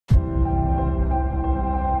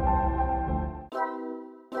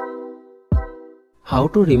How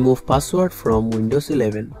to remove password from Windows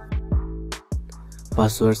 11.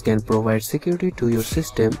 Passwords can provide security to your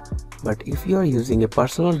system, but if you are using a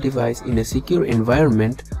personal device in a secure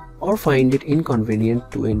environment or find it inconvenient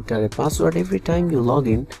to enter a password every time you log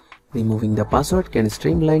in, removing the password can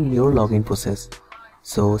streamline your login process.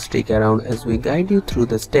 So stick around as we guide you through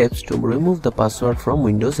the steps to remove the password from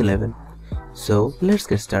Windows 11. So let's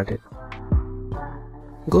get started.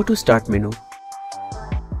 Go to Start menu.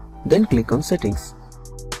 Then click on Settings.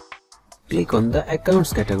 Click on the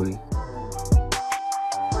Accounts category.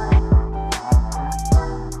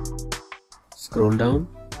 Scroll down,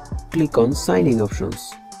 click on Signing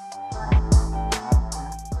Options.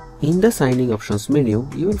 In the Signing Options menu,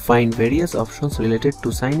 you will find various options related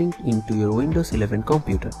to signing into your Windows 11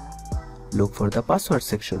 computer. Look for the Password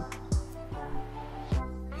section.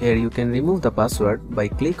 Here you can remove the password by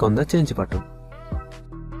click on the Change button.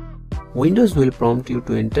 Windows will prompt you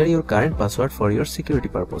to enter your current password for your security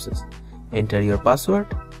purposes. Enter your password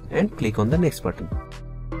and click on the Next button.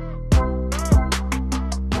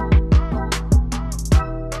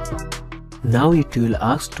 Now it will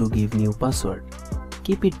ask to give new password.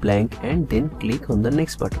 Keep it blank and then click on the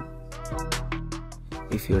Next button.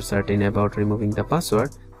 If you are certain about removing the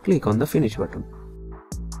password, click on the Finish button.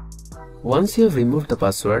 Once you have removed the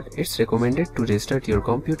password, it's recommended to restart your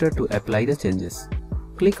computer to apply the changes.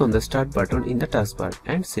 Click on the Start button in the taskbar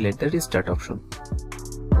and select the Restart option.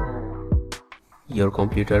 Your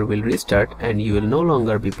computer will restart and you will no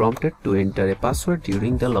longer be prompted to enter a password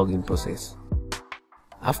during the login process.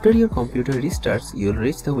 After your computer restarts, you will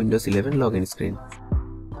reach the Windows 11 login screen.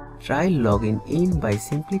 Try logging in by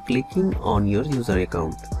simply clicking on your user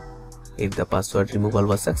account. If the password removal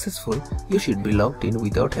was successful, you should be logged in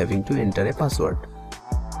without having to enter a password.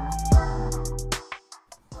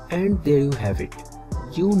 And there you have it.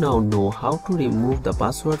 You now know how to remove the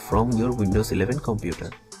password from your Windows 11 computer.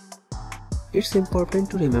 It's important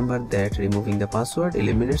to remember that removing the password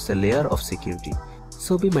eliminates a layer of security,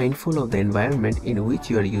 so be mindful of the environment in which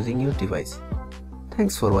you are using your device.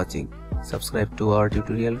 Thanks for watching. Subscribe to our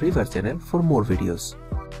Tutorial River channel for more videos.